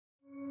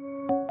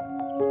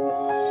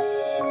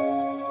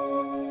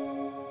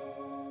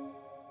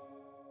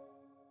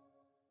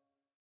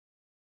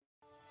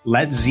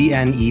Let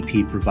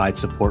ZNEP provide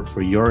support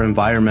for your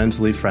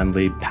environmentally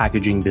friendly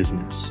packaging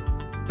business.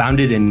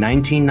 Founded in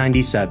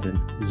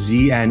 1997,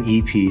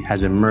 ZNEP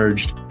has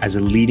emerged as a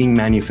leading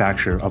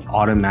manufacturer of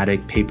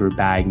automatic paper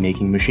bag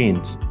making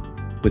machines.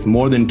 With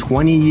more than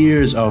 20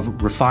 years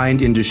of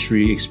refined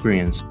industry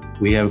experience,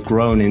 we have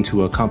grown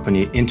into a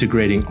company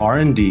integrating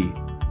R&D,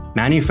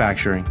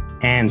 manufacturing,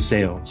 and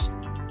sales.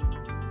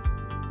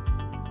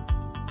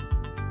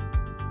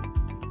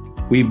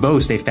 We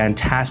boast a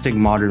fantastic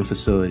modern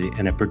facility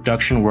and a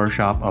production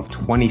workshop of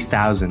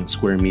 20,000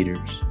 square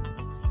meters.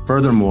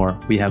 Furthermore,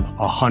 we have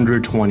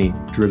 120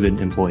 driven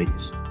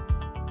employees.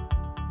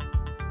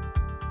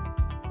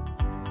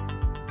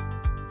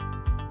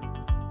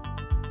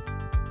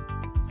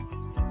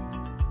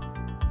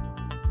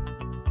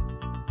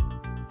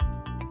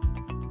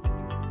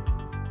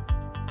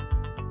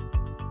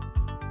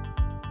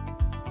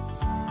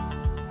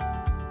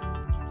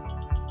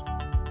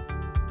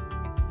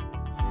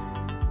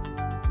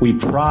 We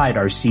pride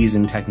our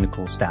seasoned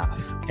technical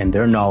staff and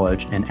their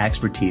knowledge and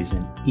expertise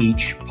in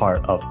each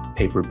part of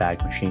paper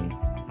bag machine.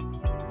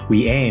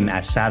 We aim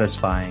at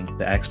satisfying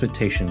the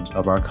expectations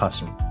of our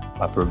customers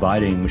by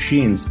providing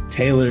machines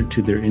tailored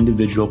to their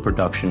individual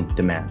production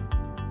demand.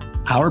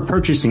 Our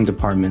purchasing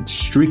department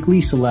strictly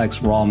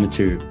selects raw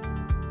material.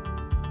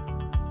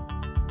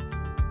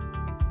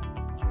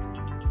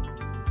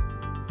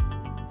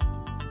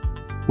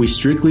 We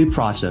strictly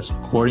process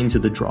according to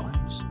the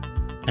drawings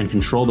and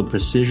control the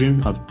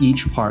precision of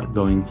each part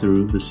going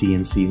through the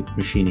CNC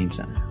machining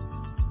center.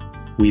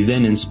 We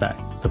then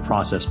inspect the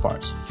process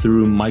parts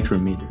through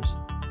micrometers,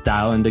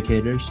 dial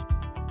indicators,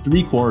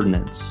 3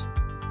 coordinates,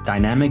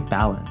 dynamic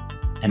balance,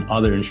 and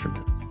other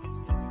instruments.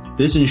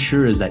 This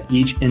ensures that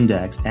each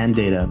index and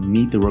data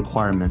meet the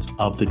requirements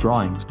of the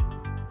drawings.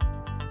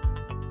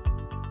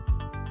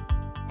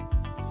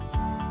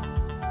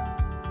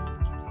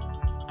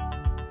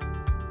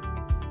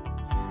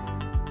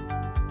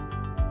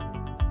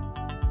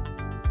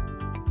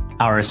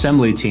 Our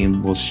assembly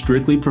team will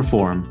strictly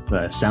perform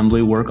the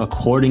assembly work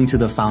according to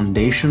the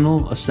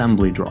foundational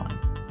assembly drawing.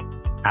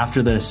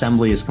 After the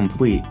assembly is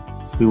complete,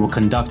 we will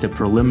conduct a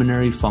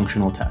preliminary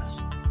functional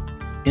test.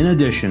 In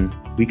addition,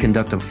 we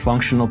conduct a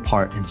functional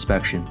part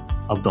inspection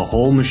of the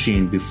whole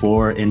machine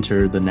before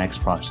enter the next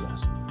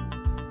process.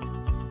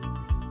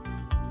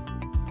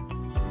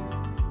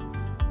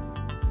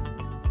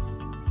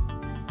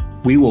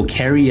 We will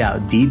carry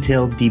out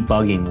detailed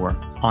debugging work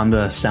on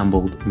the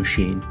assembled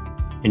machine,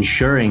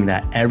 ensuring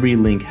that every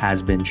link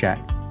has been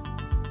checked.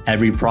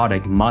 Every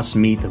product must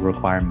meet the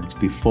requirements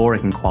before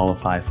it can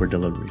qualify for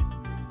delivery.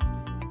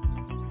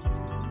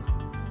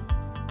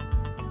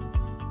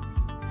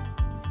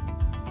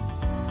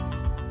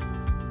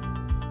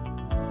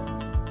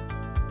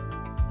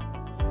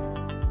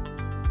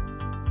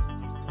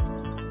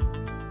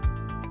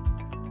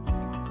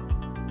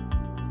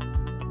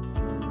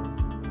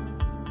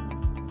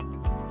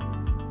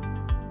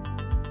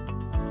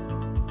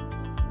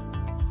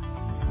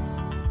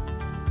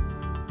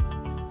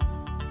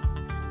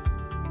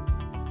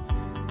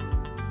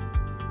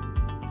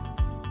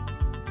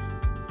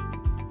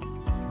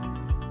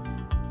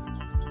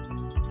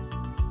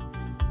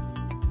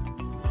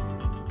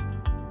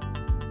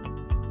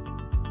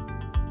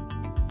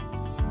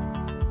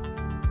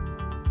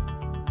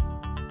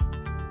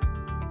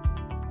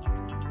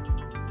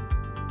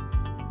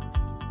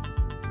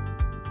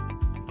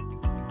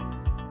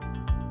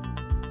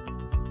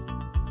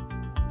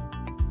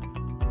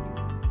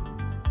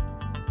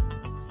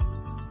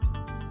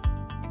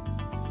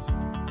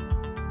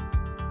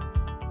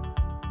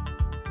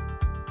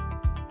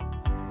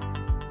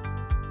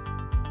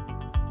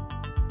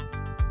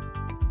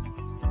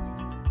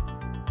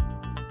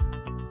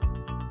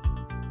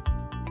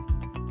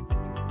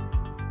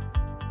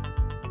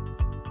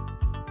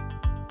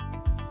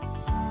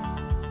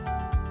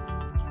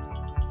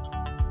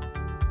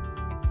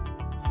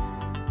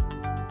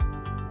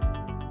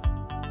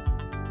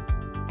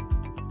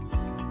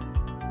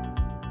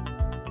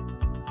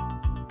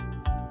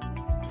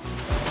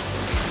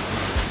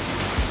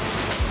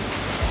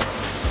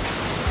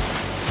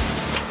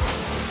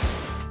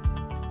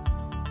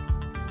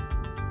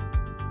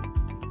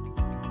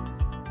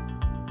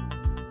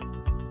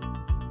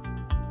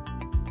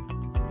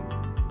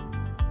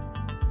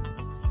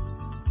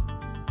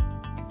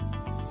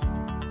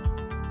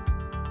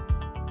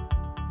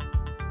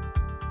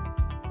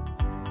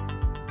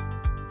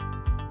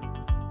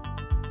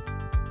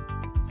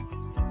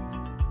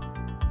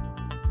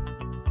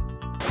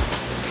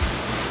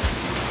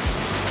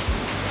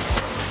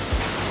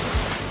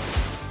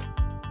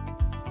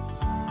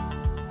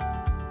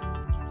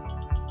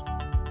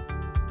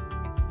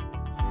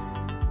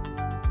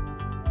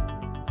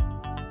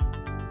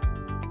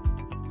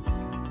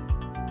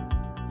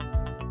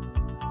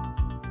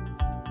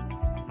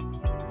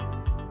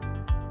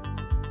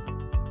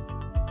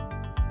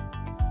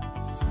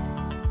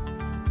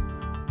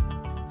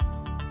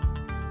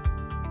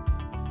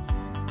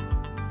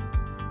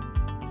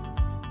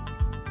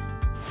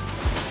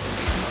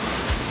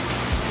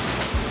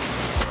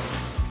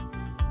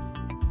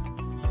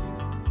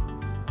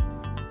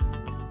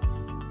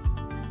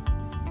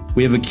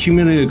 We have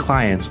accumulated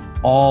clients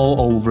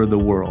all over the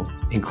world,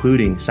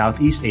 including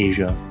Southeast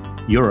Asia,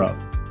 Europe,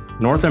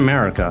 North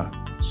America,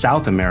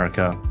 South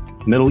America,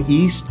 Middle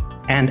East,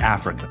 and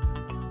Africa.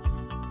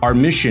 Our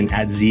mission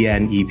at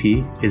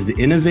ZNEP is to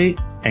innovate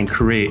and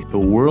create a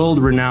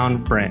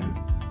world-renowned brand.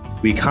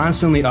 We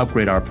constantly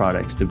upgrade our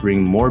products to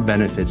bring more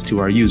benefits to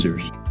our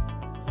users.